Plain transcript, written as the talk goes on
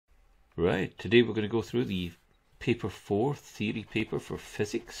Right, today we're going to go through the paper 4 theory paper for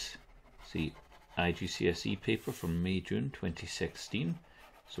physics. It's the IGCSE paper from May-June 2016.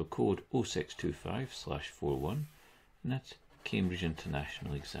 So code 0625/41, and that's Cambridge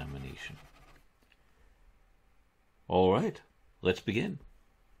International Examination. Alright, let's begin.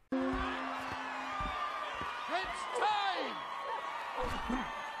 It's time!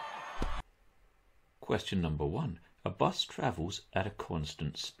 Question number 1. A bus travels at a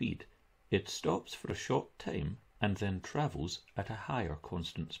constant speed. It stops for a short time and then travels at a higher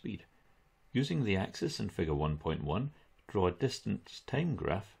constant speed. Using the axis in figure 1.1, draw a distance time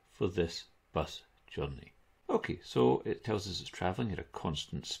graph for this bus journey. Okay, so it tells us it's travelling at a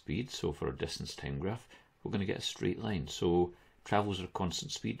constant speed, so for a distance time graph, we're going to get a straight line. So travels at a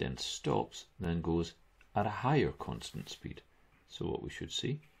constant speed, then stops, then goes at a higher constant speed. So what we should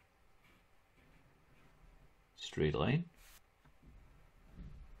see, straight line,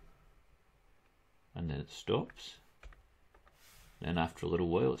 and then it stops. Then after a little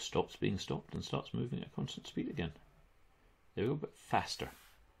while it stops being stopped and starts moving at constant speed again. There we go, but faster.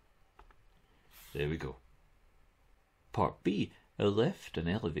 There we go. Part B. A lift, an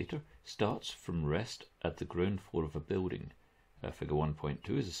elevator, starts from rest at the ground floor of a building. Figure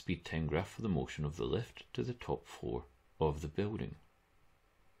 1.2 is a speed time graph for the motion of the lift to the top floor of the building.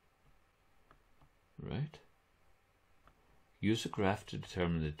 Right. Use a graph to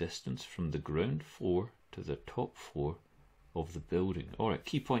determine the distance from the ground floor to the top floor of the building. Alright,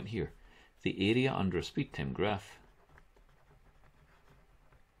 key point here. The area under a speed time graph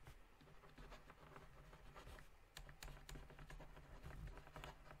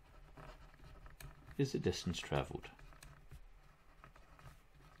is the distance travelled.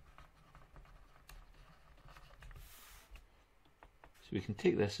 So we can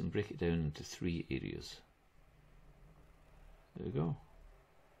take this and break it down into 3 areas. There we go.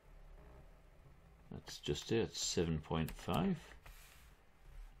 That's just it, it's 7.5. I'm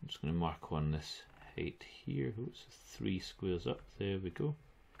just going to mark on this height here. Oops, 3 squares up, there we go.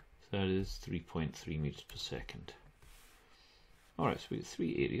 So that is 3.3 meters per second. Alright, so we have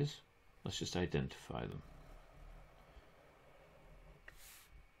 3 areas. Let's just identify them.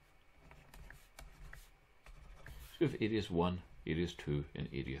 So we have areas 1, areas 2, and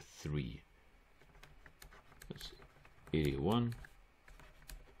area 3. That's area 1.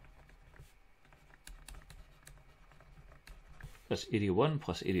 That's area 1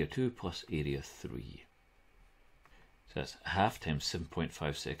 plus area 2 plus area 3. So that's half times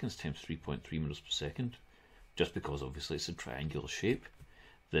 7.5 seconds times 3.3 meters per second, just because obviously it's a triangular shape.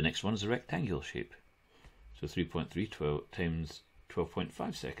 The next one is a rectangular shape. So 3.3 times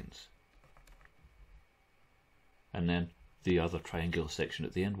 12.5 seconds. And then the other triangular section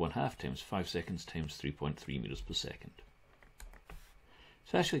at the end, 1/2 times 5 seconds times 3.3 meters per second.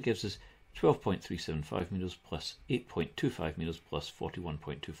 So actually gives us 12.375 meters plus 8.25 meters plus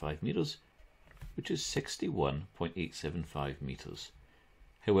 41.25 meters, which is 61.875 meters.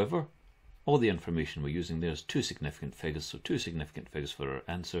 However, all the information we're using there is 2 significant figures, so 2 significant figures for our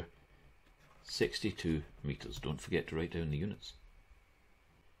answer, 62 meters. Don't forget to write down the units.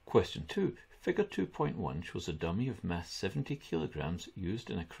 Question 2. Figure 2.1 shows a dummy of mass 70 kilograms used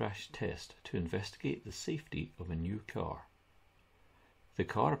in a crash test to investigate the safety of a new car. The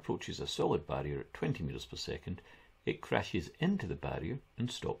car approaches a solid barrier at 20 meters per second. It crashes into the barrier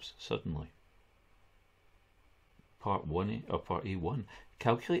and stops suddenly. Part A1.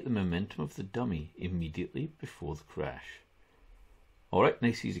 Calculate the momentum of the dummy immediately before the crash. Alright,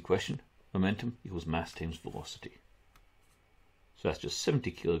 nice easy question. Momentum equals mass times velocity. So that's just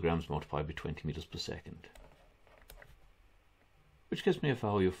 70 kilograms multiplied by 20 meters per second, which gives me a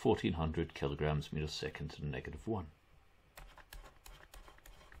value of 1400 kilograms meters per second to the -1.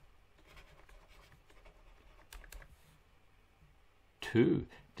 Two,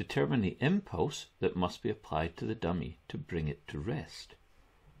 determine the impulse that must be applied to the dummy to bring it to rest.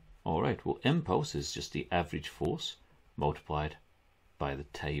 Alright, well, impulse is just the average force multiplied by the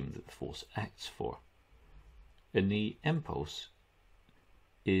time that the force acts for. And the impulse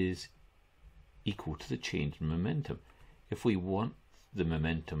is equal to the change in momentum. If we want the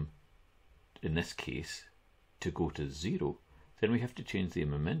momentum, in this case, to go to 0, then we have to change the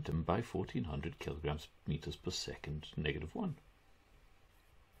momentum by 1400 kilograms meters per second to -1.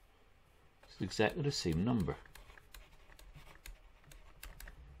 It's exactly the same number.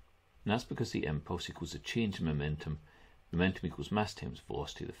 And that's because the impulse equals the change in momentum. Momentum equals mass times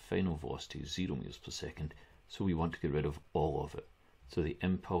velocity. The final velocity is 0 meters per second, so we want to get rid of all of it. So the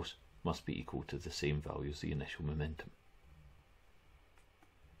impulse must be equal to the same value as the initial momentum.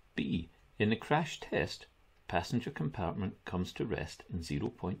 B. In the crash test, passenger compartment comes to rest in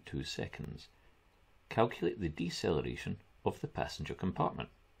 0.2 seconds. Calculate the deceleration of the passenger compartment.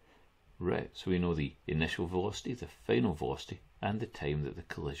 Right, so we know the initial velocity, the final velocity, and the time that the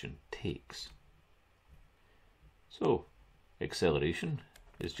collision takes. So, acceleration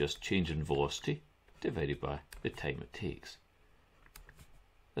is just change in velocity divided by the time it takes.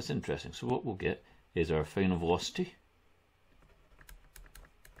 That's interesting. So what we'll get is our final velocity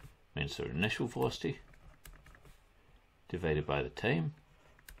minus our initial velocity divided by the time,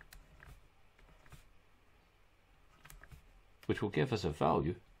 which will give us a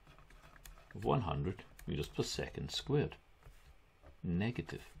value of 100 meters per second squared.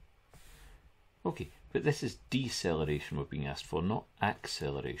 Negative. Okay, but this is deceleration we're being asked for, not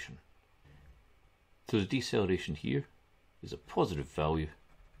acceleration. So the deceleration here is a positive value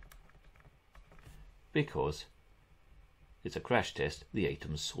because it's a crash test, the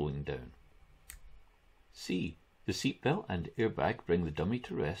item is slowing down. C. The seatbelt and airbag bring the dummy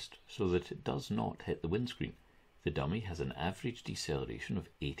to rest so that it does not hit the windscreen. The dummy has an average deceleration of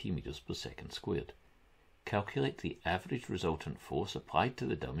 80 meters per second squared. Calculate the average resultant force applied to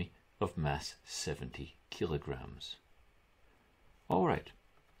the dummy of mass 70 kilograms. Alright.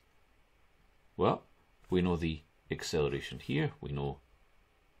 Well, we know the acceleration here, we know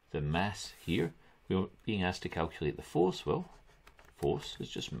the mass here. We're being asked to calculate the force. Well, force is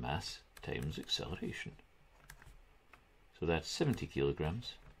just mass times acceleration. So that's 70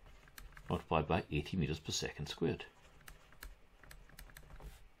 kilograms multiplied by 80 meters per second squared.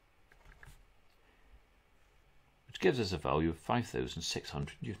 Which gives us a value of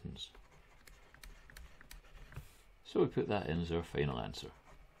 5,600 newtons. So we put that in as our final answer.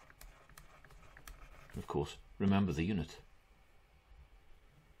 Of course, remember the unit.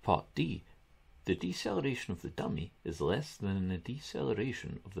 Part D. The deceleration of the dummy is less than the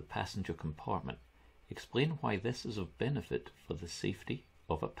deceleration of the passenger compartment. Explain why this is of benefit for the safety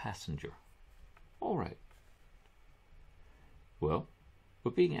of a passenger. Alright. Well,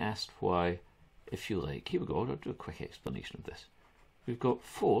 we're being asked why, if you like, here we go, I'll do a quick explanation of this. We've got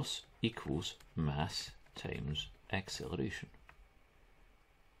force equals mass times acceleration.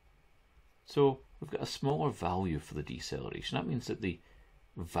 So we've got a smaller value for the deceleration. That means that the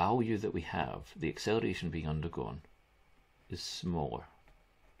value that we have, the acceleration being undergone, is smaller.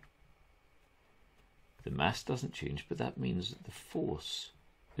 The mass doesn't change, but that means that the force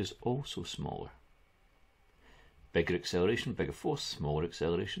is also smaller. Bigger acceleration, bigger force, smaller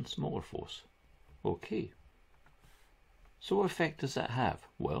acceleration, smaller force. Okay. So what effect does that have?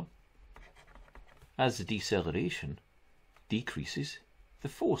 Well, as the deceleration decreases, the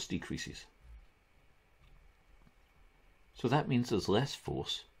force decreases. So that means there's less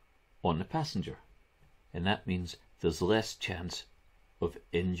force on the passenger, and that means there's less chance of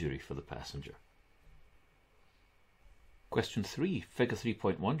injury for the passenger. Question 3. Figure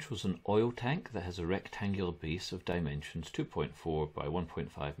 3.1 shows an oil tank that has a rectangular base of dimensions 2.4 by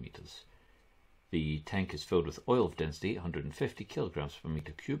 1.5 meters. The tank is filled with oil of density 850 kilograms per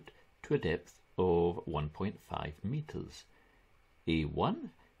meter cubed to a depth of 1.5 meters. A1.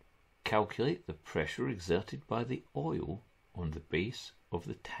 Calculate the pressure exerted by the oil on the base of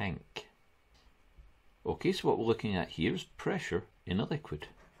the tank. Okay, so what we're looking at here is pressure in a liquid,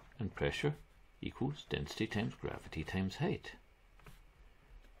 and pressure equals density times gravity times height,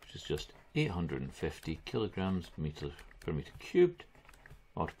 which is just 850 kilograms per meter cubed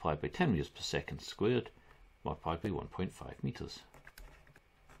multiplied by 10 meters per second squared multiplied by 1.5 meters.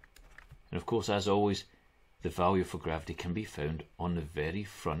 And of course, as always, the value for gravity can be found on the very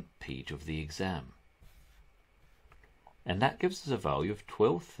front page of the exam. And that gives us a value of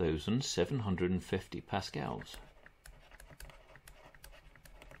 12,750 pascals.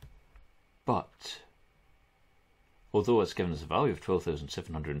 But, although it's given us a value of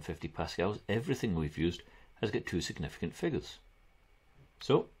 12,750 pascals, everything we've used has got two significant figures.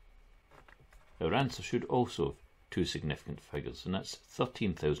 So, our answer should also have two significant figures, and that's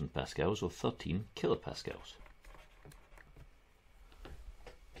 13,000 pascals or 13 kilopascals.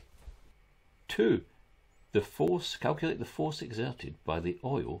 2. The force, calculate the force exerted by the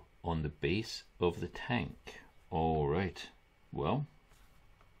oil on the base of the tank. Alright, well,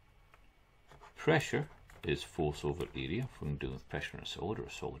 pressure is force over area, if we're dealing with pressure in a solid or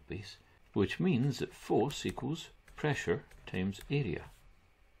a solid base, which means that force equals pressure times area,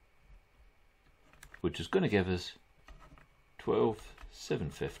 which is going to give us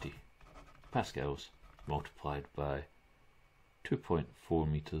 12,750 pascals multiplied by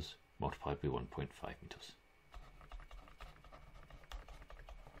 2.4 meters multiplied by 1.5 meters,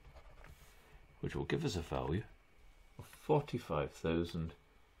 which will give us a value of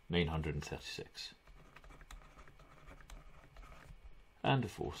 45,936. and the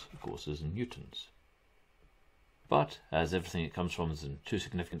force, of course, is in newtons. But as everything it comes from is in two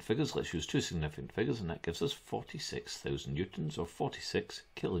significant figures, let's use two significant figures, and that gives us 46,000 newtons, or 46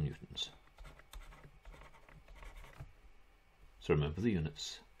 kilonewtons. So remember the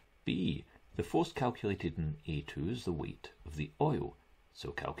units. B. The force calculated in A2 is the weight of the oil,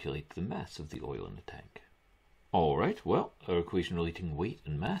 so calculate the mass of the oil in the tank. Alright, well, our equation relating weight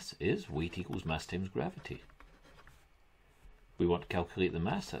and mass is weight equals mass times gravity. We want to calculate the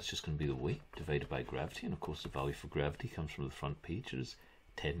mass, that's just going to be the weight divided by gravity, and of course the value for gravity comes from the front page, it is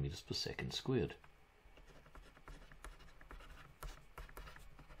 10 meters per second squared.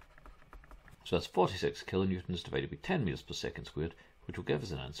 So that's 46 kilonewtons divided by 10 meters per second squared, which will give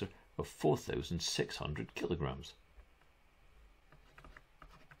us an answer of 4,600 kilograms.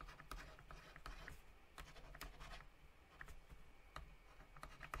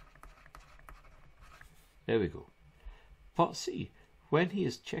 There we go. Part C. When he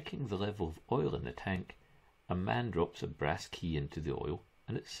is checking the level of oil in the tank, a man drops a brass key into the oil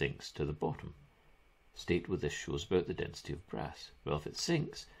and it sinks to the bottom. State what this shows about the density of brass. Well, if it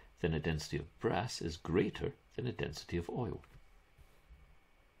sinks, then the density of brass is greater than the density of oil.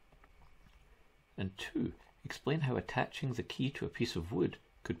 And 2. Explain how attaching the key to a piece of wood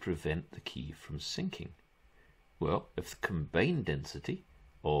could prevent the key from sinking. Well, if the combined density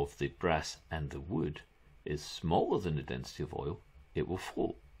of the brass and the wood is smaller than the density of oil, it will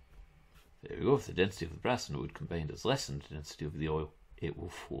float. There we go. If the density of the brass and the wood combined is less than the density of the oil, it will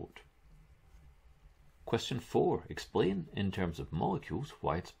float. Question 4. Explain in terms of molecules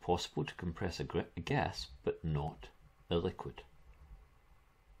why it's possible to compress a gas but not a liquid.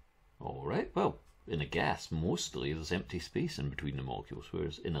 Alright, well, in a gas mostly there's empty space in between the molecules,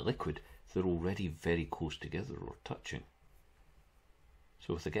 whereas in a liquid they're already very close together or touching.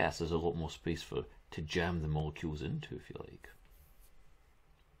 So with a gas there's a lot more space to jam the molecules into, if you like.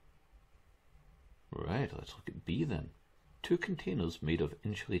 Right, let's look at B then. 2 containers made of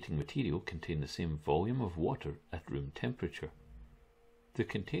insulating material contain the same volume of water at room temperature. The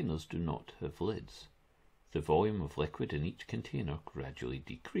containers do not have lids. The volume of liquid in each container gradually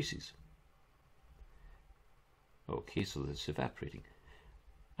decreases. Okay, so this is evaporating.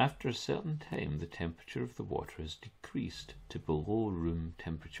 After a certain time, the temperature of the water has decreased to below room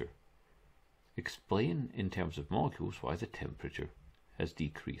temperature. Explain in terms of molecules why the temperature has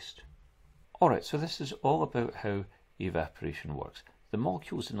decreased. Alright, so this is all about how evaporation works. The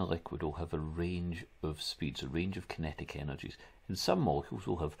molecules in a liquid will have a range of speeds, a range of kinetic energies, and some molecules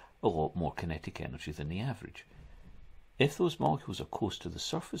will have a lot more kinetic energy than the average. If those molecules are close to the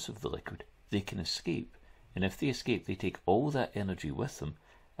surface of the liquid, they can escape, and if they escape, they take all that energy with them,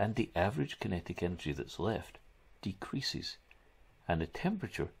 and the average kinetic energy that's left decreases, and the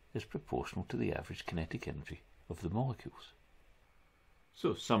temperature is proportional to the average kinetic energy of the molecules.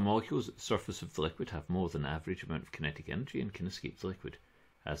 So some molecules at the surface of the liquid have more than average amount of kinetic energy and can escape the liquid.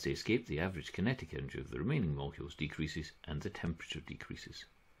 As they escape, the average kinetic energy of the remaining molecules decreases and the temperature decreases.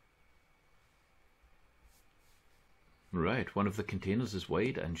 Right, one of the containers is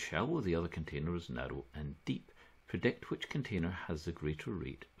wide and shallow, the other container is narrow and deep. Predict which container has the greater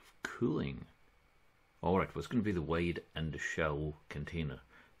rate of cooling. Alright, well, it's going to be the wide and the shallow container.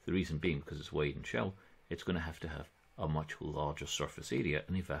 The reason being, because it's wide and shallow, it's going to have a much larger surface area,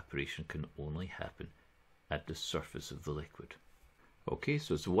 and evaporation can only happen at the surface of the liquid. Okay,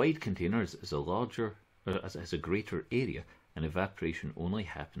 so it's a wide container, has a greater area, and evaporation only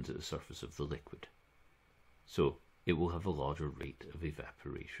happens at the surface of the liquid. So it will have a larger rate of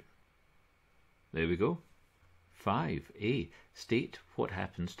evaporation. There we go. 5a. State what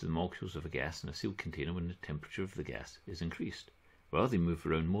happens to the molecules of a gas in a sealed container when the temperature of the gas is increased. Well, they move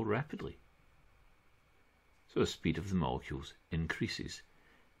around more rapidly. So the speed of the molecules increases.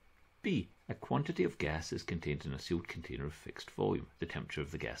 B. A quantity of gas is contained in a sealed container of fixed volume. The temperature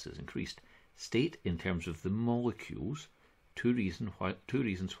of the gas is increased. State in terms of the molecules two reasons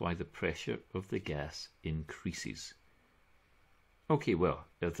why the pressure of the gas increases. Okay, well,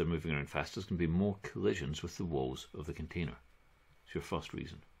 if they're moving around faster, there's going to be more collisions with the walls of the container. It's your first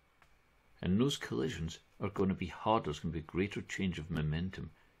reason. And those collisions are going to be harder. There's going to be a greater change of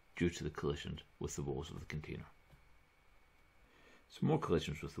momentum due to the collisions with the walls of the container. So more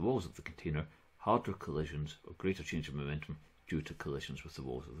collisions with the walls of the container, harder collisions or greater change of momentum due to collisions with the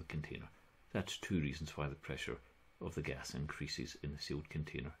walls of the container. That's 2 reasons why the pressure of the gas increases in the sealed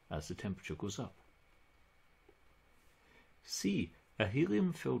container as the temperature goes up. C. A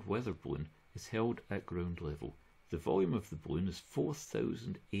helium-filled weather balloon is held at ground level. The volume of the balloon is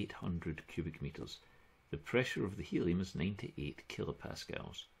 4,800 cubic meters. The pressure of the helium is 98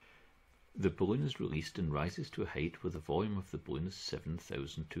 kilopascals. The balloon is released and rises to a height where the volume of the balloon is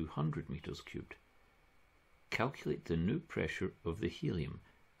 7,200 meters cubed. Calculate the new pressure of the helium.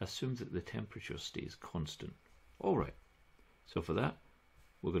 Assume that the temperature stays constant. Alright, so for that,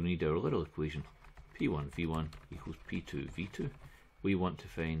 we're going to need our little equation. P1 V1 equals P2 V2. We want to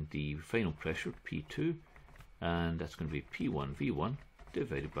find the final pressure, P2, and that's going to be P1 V1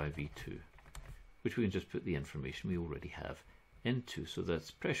 divided by V2, which we can just put the information we already have into. So that's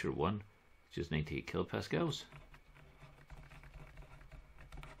pressure 1, which is 98 kilopascals,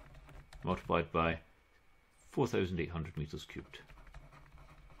 multiplied by 4,800 meters cubed.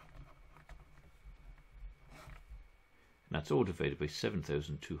 And that's all divided by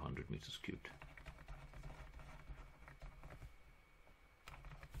 7,200 meters cubed.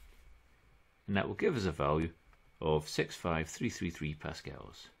 And that will give us a value of 65333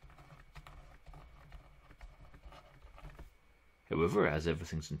 pascals. However, as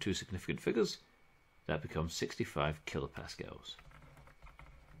everything's in two significant figures, that becomes 65 kilopascals.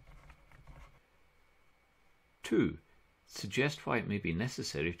 2. Suggest why it may be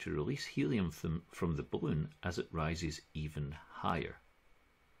necessary to release helium from the balloon as it rises even higher.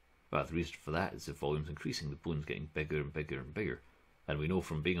 Well, the reason for that is the volume's increasing, the balloon's getting bigger and bigger and bigger. And we know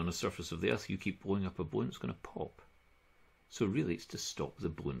from being on the surface of the Earth, you keep blowing up a balloon, it's going to pop. So really it's to stop the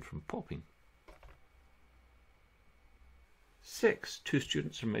balloon from popping. 6. 2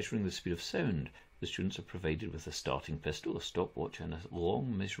 students are measuring the speed of sound. The students are provided with a starting pistol, a stopwatch and a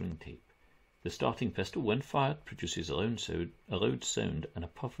long measuring tape. The starting pistol, when fired, produces a loud sound and a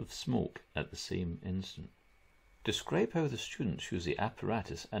puff of smoke at the same instant. Describe how the students use the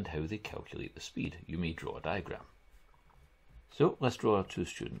apparatus and how they calculate the speed. You may draw a diagram. So let's draw our 2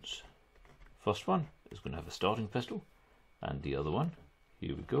 students. First one is going to have a starting pistol, and the other one,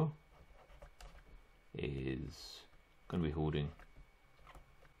 here we go, is going to be holding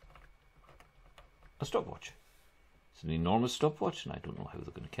a stopwatch. It's an enormous stopwatch, and I don't know how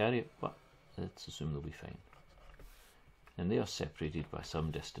they're going to carry it, but let's assume they'll be fine. And they are separated by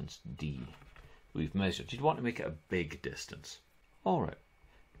some distance d. We've measured. You'd want to make it a big distance. Alright,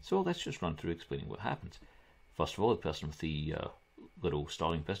 so let's just run through explaining what happens. First of all, the person with the little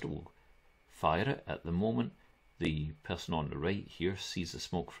starting pistol will fire it. At the moment the person on the right here sees the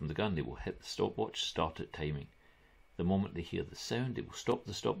smoke from the gun, they will hit the stopwatch, start it timing. The moment they hear the sound, they will stop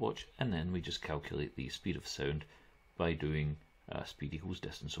the stopwatch, and then we just calculate the speed of sound by doing speed equals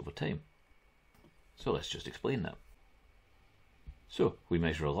distance over time. So let's just explain that. So we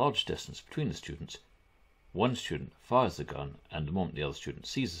measure a large distance between the students. One student fires the gun, and the moment the other student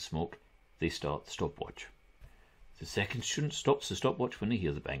sees the smoke, they start the stopwatch. The second student stops the stopwatch when they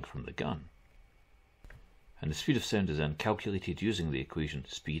hear the bang from the gun. And the speed of sound is then calculated using the equation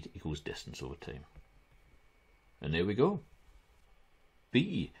speed equals distance over time. And there we go.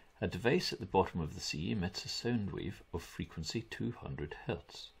 B. A device at the bottom of the sea emits a sound wave of frequency 200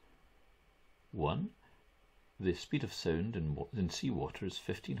 Hz. 1. The speed of sound in seawater is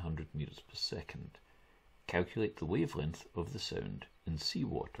 1500 meters per second. Calculate the wavelength of the sound in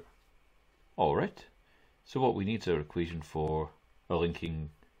seawater. Alright. So what we need is our equation for a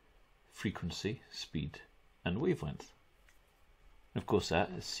linking frequency, speed and wavelength. And of course that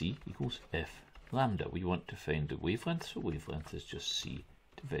is c equals f lambda. We want to find the wavelength, so wavelength is just c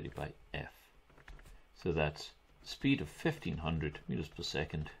divided by f. So that's speed of 1500 meters per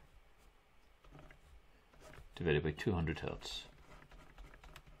second divided by 200 Hertz.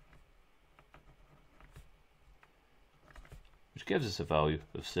 Which gives us a value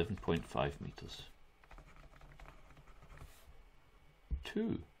of 7.5 meters.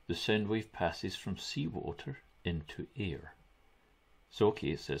 2. The sound wave passes from seawater into air. So okay,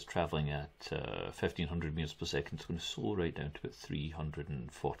 it says travelling at 1500 meters per second. It's going to slow right down to about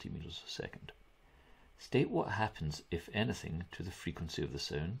 340 meters a second. State what happens, if anything, to the frequency of the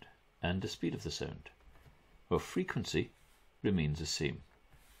sound and the speed of the sound. Well, frequency remains the same.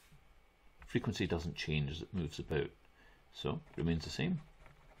 Frequency doesn't change as it moves about. So, remains the same.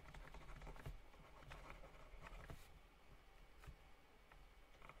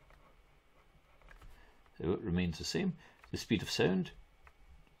 So it remains the same. The speed of sound,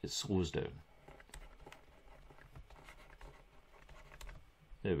 it slows down.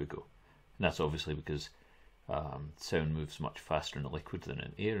 There we go. And that's obviously because sound moves much faster in a liquid than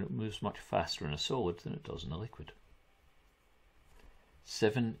in air. It moves much faster in a solid than it does in a liquid.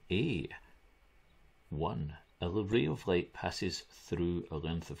 7a. 1. A ray of light passes through a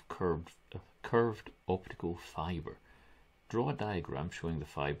length of curved optical fibre. Draw a diagram showing the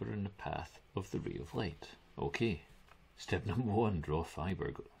fibre and the path of the ray of light. Okay, step number 1, draw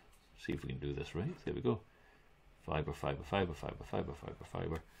fibre. See if we can do this right. There we go. Fibre, fibre, fibre, fibre, fibre, fibre,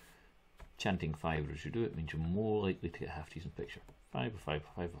 fibre. chanting fibre as you do it means you're more likely to get a half decent picture. Fibre, fibre,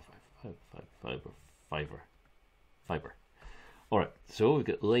 fibre, fibre, fibre, fibre, fibre, fibre. Alright, so we've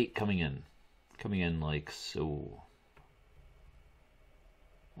got light coming in like so.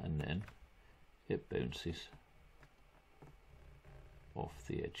 And then it bounces off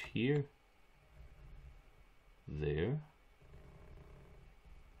the edge here, there,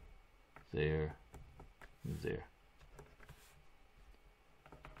 there, there.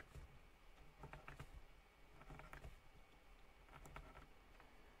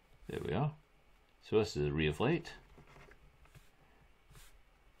 There we are. So this is a ray of light.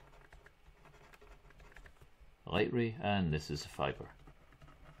 A light ray, and this is a fibre.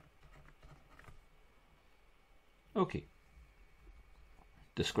 Okay.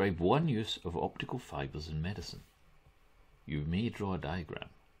 Describe one use of optical fibres in medicine. You may draw a diagram.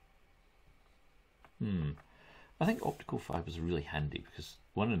 I think optical fibres are really handy because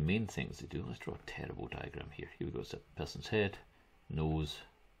one of the main things they do, let's draw a terrible diagram here. Here we go, it's a person's head, nose,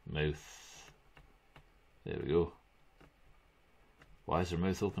 mouth. There we go. Why is their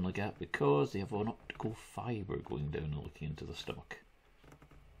mouth open like that? Because they have an optical fibre going down and looking into the stomach.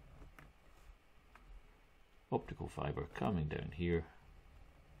 Optical fibre coming down here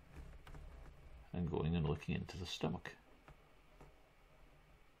and going and looking into the stomach.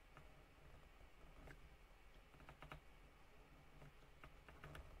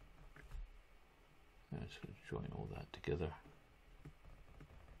 Let's join all that together.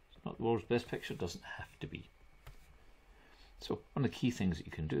 It's not the world's best picture, doesn't have to be. So one of the key things that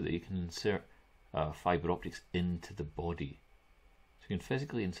you can do there, you can insert fibre optics into the body. So you can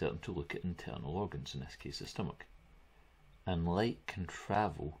physically insert them to look at internal organs, in this case the stomach. And light can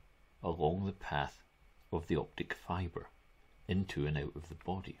travel along the path of the optic fibre into and out of the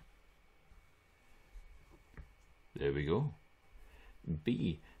body. There we go.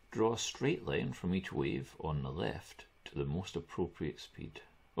 B. Draw a straight line from each wave on the left to the most appropriate speed.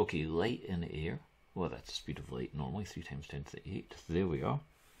 Okay, light in air. Well, that's the speed of light normally, 3 times 10 to the 8. There we are.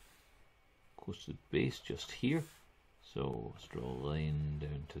 Close to the base, just here. So let's draw a line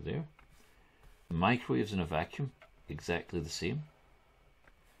down to there. Microwaves in a vacuum, exactly the same.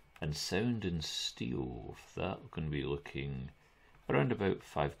 And sound in steel, that we're going to be looking around about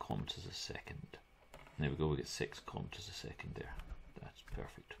 5 kilometers a second. There we go, we get 6 kilometers a second there. That's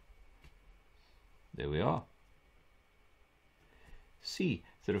perfect. There we are. C.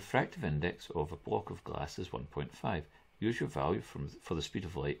 The refractive index of a block of glass is 1.5. Use your value for the speed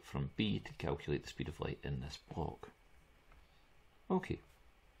of light from B to calculate the speed of light in this block. Okay.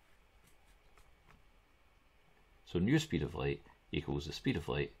 So new speed of light equals the speed of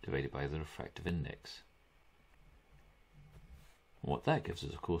light divided by the refractive index. And what that gives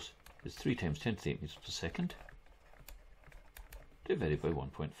us, of course, is 3 times 10 to the 8 meters per second divided by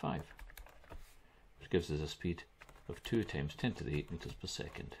 1.5, which gives us a speed of 2 times 10 to the 8 meters per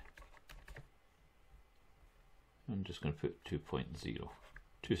second. I'm just going to put 2.0,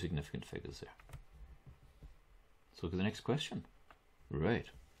 2 significant figures there. Let's look at the next question. Right.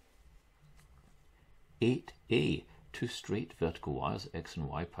 8a. 2 straight vertical wires, X and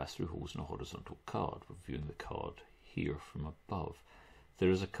Y, pass through holes in a horizontal card. We're viewing the card here from above. There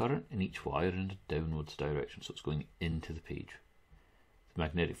is a current in each wire in a downwards direction, so it's going into the page. The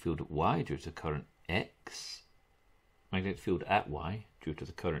magnetic field at Y due to the current X. Magnetic field at Y due to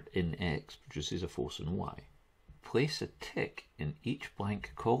the current in X produces a force in Y. Place a tick in each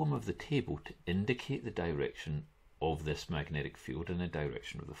blank column of the table to indicate the direction of this magnetic field and the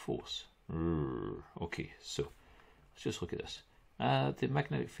direction of the force. Okay, so let's just look at this. The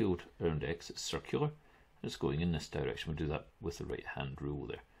magnetic field around X is circular. It's going in this direction. We'll do that with the right hand rule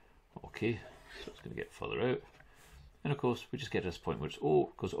there. Okay, so it's going to get further out. And of course, we just get to this point where it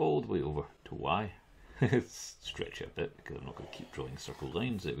goes all the way over to Y. Stretch it a bit because I'm not going to keep drawing circle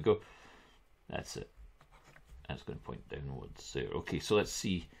lines. There we go. That's it. That's going to point downwards there. Okay, so let's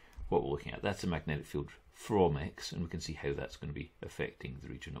see what we're looking at. That's a magnetic field from X, and we can see how that's going to be affecting the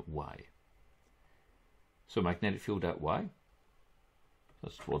region at Y. So magnetic field at Y,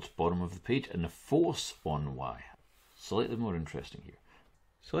 that's towards the bottom of the page, and the force on Y. Slightly more interesting here.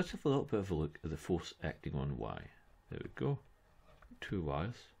 So let's have a little bit of a look at the force acting on Y. There we go. 2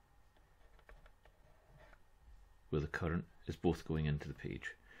 wires where the current is both going into the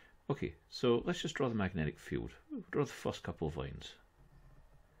page. Okay, so let's just draw the magnetic field. We'll draw the first couple of lines.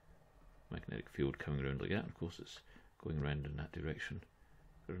 Magnetic field coming around like that. Of course, it's going around in that direction.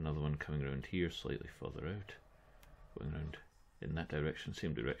 Got another one coming around here, slightly further out. Going around in that direction,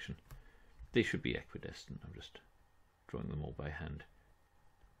 same direction. They should be equidistant. I'm just drawing them all by hand.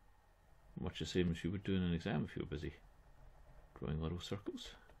 Much the same as you would do in an exam if you were busy drawing little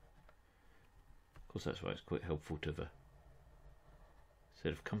circles. Of course, that's why it's quite helpful to have a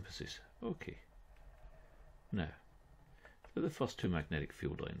set of compasses. Okay. Now, the first two magnetic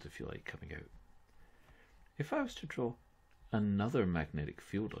field lines, if you like, coming out. If I was to draw another magnetic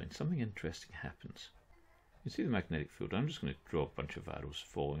field line, something interesting happens. You see the magnetic field. I'm just going to draw a bunch of arrows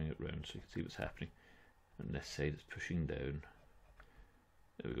following it round so you can see what's happening. On this side it's pushing down.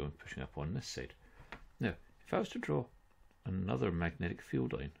 There we go, and pushing up on this side. Now, if I was to draw another magnetic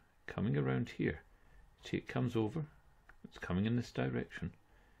field line coming around here, see it comes over, it's coming in this direction,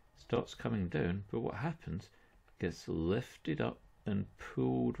 starts coming down, but what happens, it gets lifted up and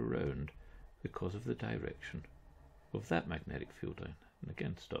pulled around because of the direction of that magnetic field line. And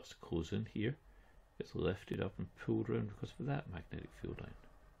again, starts to close in here, gets lifted up and pulled around because of that magnetic field line.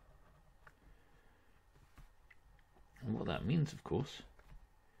 And what that means, of course,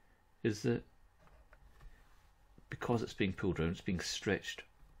 is that because it's being pulled around, it's being stretched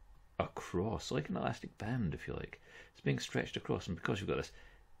across, like an elastic band, if you like. It's being stretched across, and because you've got this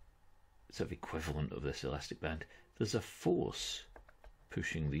sort of equivalent of this elastic band, there's a force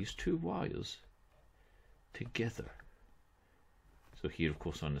pushing these two wires together. So here, of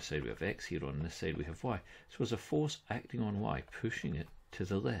course, on this side we have X, here on this side we have Y. So there's a force acting on Y, pushing it to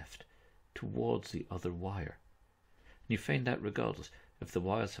the left, towards the other wire. And you find that regardless, if the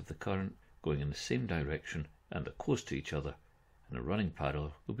wires have the current going in the same direction and are close to each other and are running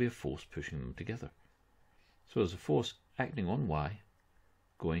parallel, there'll be a force pushing them together. So there's a force acting on Y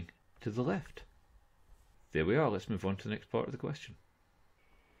going to the left. There we are, let's move on to the next part of the question.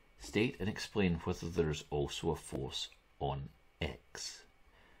 State and explain whether there is also a force on X.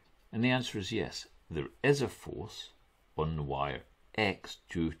 And the answer is yes, there is a force on the wire X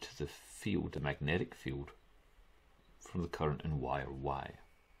due to the field, the magnetic field, from the current in wire Y.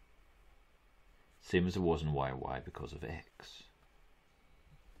 Same as it was in wire Y because of X.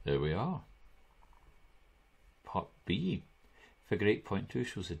 There we are. Part B. Figure 8.2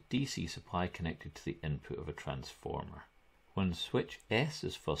 shows a DC supply connected to the input of a transformer. When switch S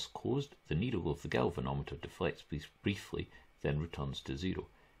is first closed, the needle of the galvanometer deflects briefly, then returns to zero.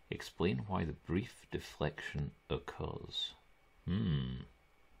 Explain why the brief deflection occurs.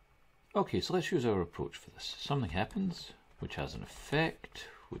 Okay, so let's use our approach for this. Something happens, which has an effect,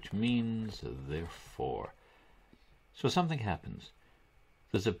 which means therefore. So something happens.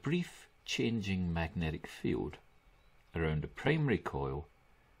 There's a brief changing magnetic field around the primary coil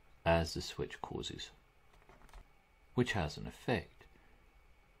as the switch closes, which has an effect.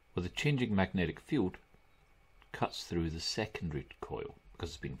 Well, the changing magnetic field cuts through the secondary coil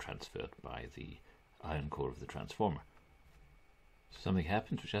because it's being transferred by the iron core of the transformer. So something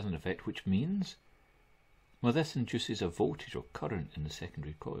happens which has an effect, which means, well, this induces a voltage or current in the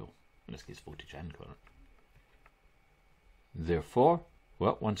secondary coil, in this case voltage and current. Therefore,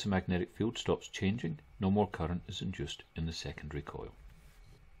 well, once the magnetic field stops changing, no more current is induced in the secondary coil.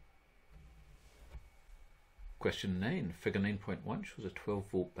 Question 9. Figure 9.1 shows a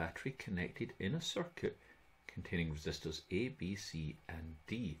 12-volt battery connected in a circuit containing resistors A, B, C and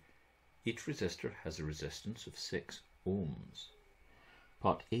D. Each resistor has a resistance of 6 ohms.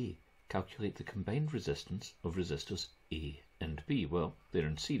 Part A. Calculate the combined resistance of resistors A and B. Well, they're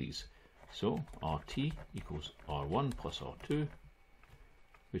in series, so RT equals R1 plus R2,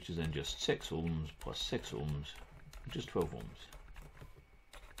 which is then just 6 ohms plus 6 ohms, which is 12 ohms.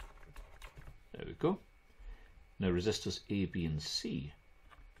 There we go. Now resistors A, B and C.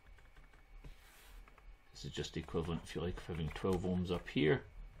 This is just the equivalent, if you like, of having 12 ohms up here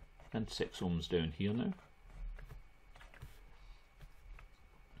and 6 ohms down here now.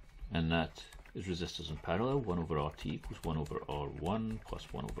 And that is resistors in parallel. 1 over RT equals 1 over R1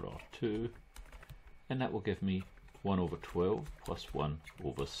 plus 1 over R2. And that will give me 1 over 12 plus 1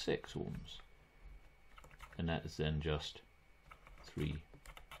 over 6 ohms. And that is then just 3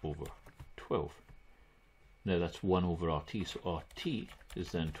 over 12. Now that's 1 over RT, so RT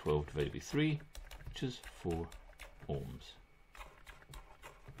is then 12 divided by 3, which is 4 ohms.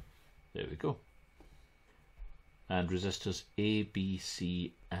 There we go. And resistors A, B,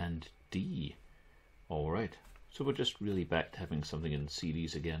 C and D. Alright, so we're just really back to having something in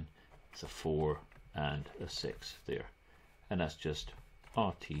series again. It's a 4 and a 6 there. And that's just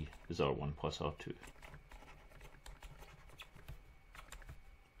RT is R1 plus R2.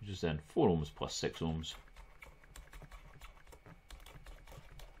 Which is then 4 ohms plus 6 ohms.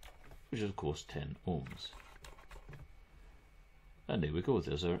 Which is of course 10 ohms. And there we go,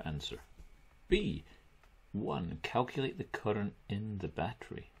 there's our answer. B. 1. Calculate the current in the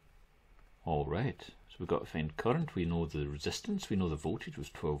battery. Alright, so we've got to find current. We know the resistance, we know the voltage was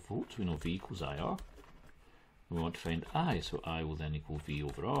 12 volts, we know V equals IR. We want to find I, so I will then equal V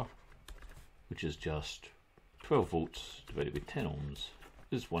over R, which is just 12 volts divided by 10 ohms,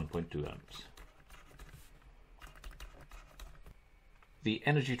 is 1.2 amps. The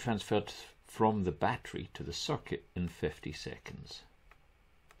energy transferred from the battery to the circuit in 50 seconds.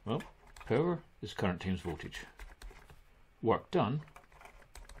 Well, power is current times voltage. Work done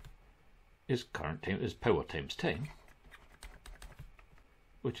is power times time,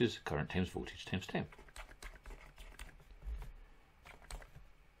 which is current times voltage times time.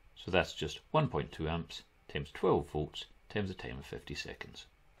 So that's just 1.2 amps times 12 volts times the time of 50 seconds.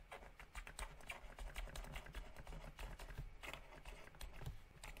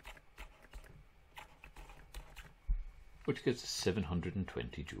 Which gives us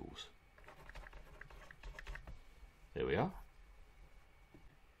 720 joules. There we are.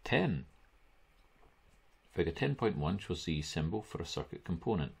 10. Figure 10.1 shows the symbol for a circuit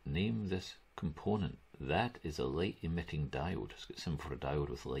component. Name this component. That is a light emitting diode. It's got a symbol for a diode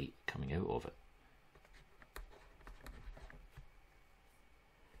with light coming out of it.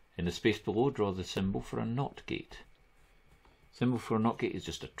 In the space below, draw the symbol for a NOT gate. Symbol for a NOT gate is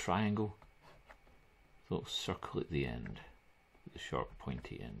just a triangle, a little circle at the end, the sharp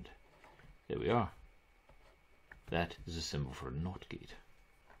pointy end. There we are. That is a symbol for a NOT gate.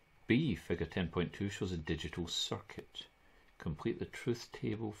 B, figure 10.2 shows a digital circuit. Complete the truth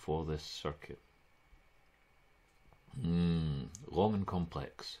table for this circuit. Long and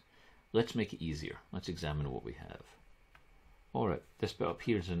complex. Let's make it easier. Let's examine what we have. Alright, this bit up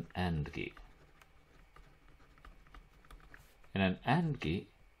here is an AND gate. And an AND gate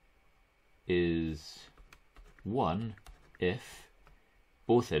is 1 if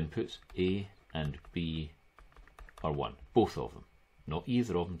both inputs A and B are 1. Both of them. Not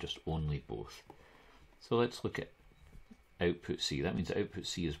either of them, just only both. So let's look at output C. That means that output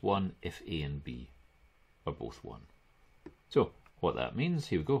C is 1 if A and B are both 1. So what that means,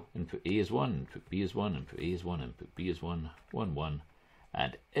 here we go. Input A is 1, input B is 1, input A is 1, input B is 1, 1, 1,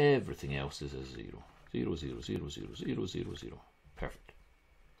 and everything else is a 0. 0, 0, 0, 0, 0, 0, 0. Perfect.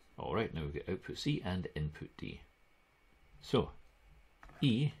 Alright, now we get output C and input D. So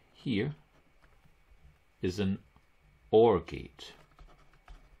E here is an OR gate.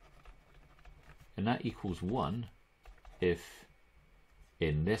 And that equals 1 if,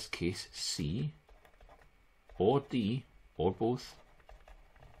 in this case, C or D or both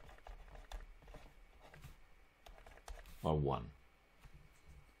are 1.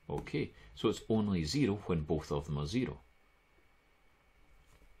 Okay, so it's only 0 when both of them are 0.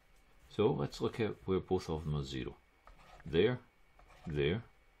 So let's look at where both of them are 0. There, there,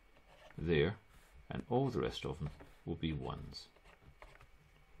 there, and all the rest of them will be 1s.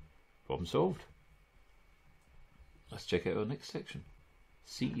 Problem solved. Let's check out our next section.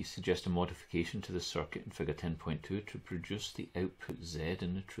 C suggests a modification to the circuit in figure 10.2 to produce the output Z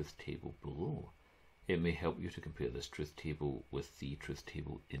in the truth table below. It may help you to compare this truth table with the truth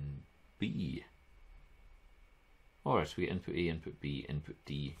table in B. Alright, so we get input A, input B, input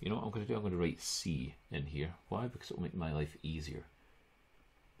D. You know what I'm going to do? I'm going to write C in here. Why? Because it will make my life easier.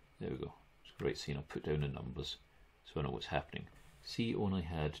 There we go. Just write C and I'll put down the numbers so I know what's happening. C only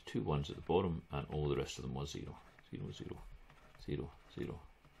had 2 1s at the bottom and all the rest of them was 0. 0, 0, 0,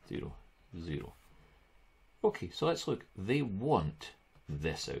 0, 0, 0. Okay, so let's look. They want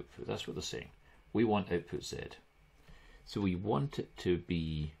this output. That's what they're saying. We want output Z. So we want it to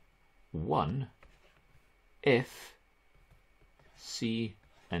be 1 if C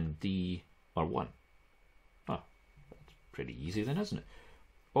and D are 1. Oh, that's pretty easy then, isn't it?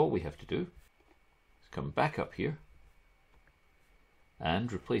 All we have to do is come back up here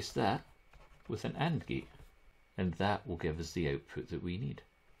and replace that with an AND gate. And that will give us the output that we need.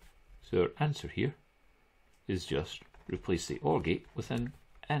 So our answer here is just replace the OR gate with an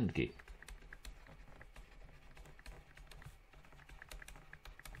AND gate.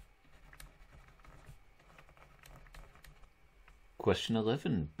 Question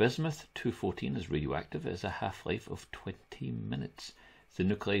 11. Bismuth 214 is radioactive. It has a half-life of 20 minutes. The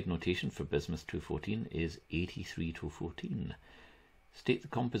nuclide notation for bismuth 214 is 83-14. State the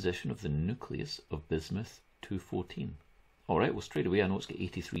composition of the nucleus of bismuth 214. Alright, well straight away I know it's got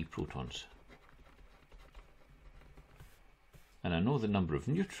 83 protons. And I know the number of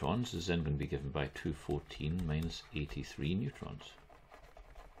neutrons is then going to be given by 214 minus 83 neutrons.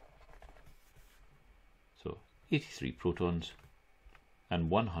 So 83 protons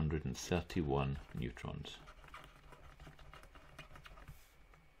and 131 neutrons.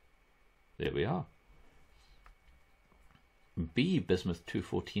 There we are. B, bismuth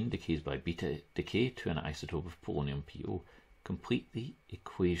 214 decays by beta decay to an isotope of polonium PO. Complete the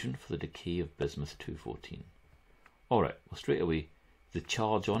equation for the decay of bismuth 214. Alright, well straight away the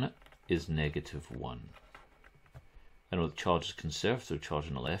charge on it is -1. I know the charge is conserved, so the charge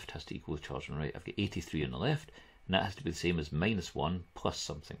on the left has to equal the charge on the right. I've got 83 on the left, and that has to be the same as -1 plus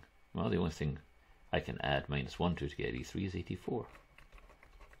something. Well, the only thing I can add -1 to get 83 is 84.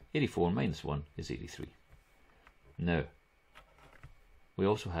 84 minus 1 is 83. Now, we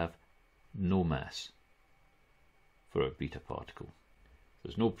also have no mass for our beta particle.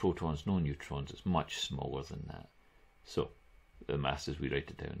 There's no protons, no neutrons, it's much smaller than that. So, the mass as we write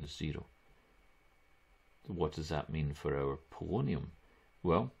it down is 0. So what does that mean for our polonium?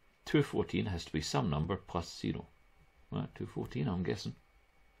 Well, 214 has to be some number plus 0. Well, 214, I'm guessing.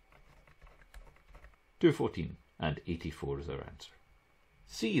 214 and 84 is our answer.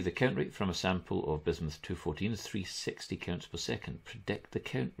 C. The count rate from a sample of bismuth 214 is 360 counts per second. Predict the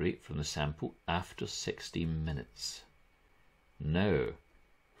count rate from the sample after 60 minutes. Now,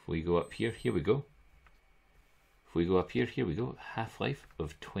 if we go up here, here we go. If we go up here, here we go. Half-life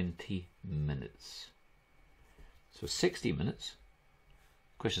of 20 minutes. So 60 minutes.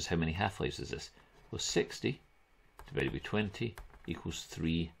 The question is, how many half-lives is this? Well, 60 divided by 20 equals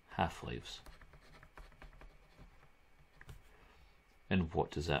 3 half-lives. And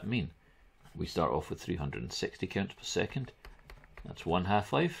what does that mean? We start off with 360 counts per second. That's 1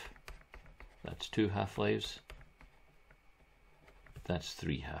 half-life. That's 2 half-lives. That's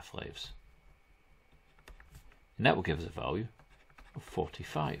 3 half-lives. And that will give us a value of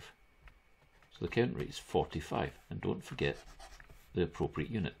 45. So the count rate is 45. And don't forget the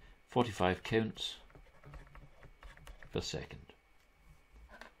appropriate unit. 45 counts per second.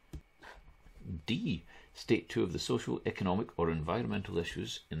 D. State 2 of the social, economic or environmental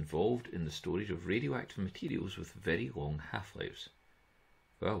issues involved in the storage of radioactive materials with very long half-lives.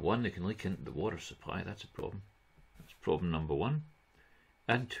 Well, 1, they can leak into the water supply. That's a problem. That's problem number 1.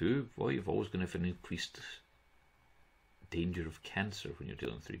 And 2, well, you've always going to have an increased danger of cancer when you're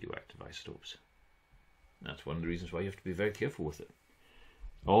dealing with radioactive isotopes. That's one of the reasons why you have to be very careful with it.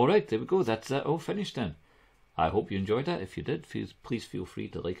 Alright, there we go. That's that all finished then. I hope you enjoyed that. If you did, please feel free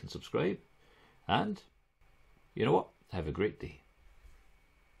to like and subscribe. And, you know what? Have a great day.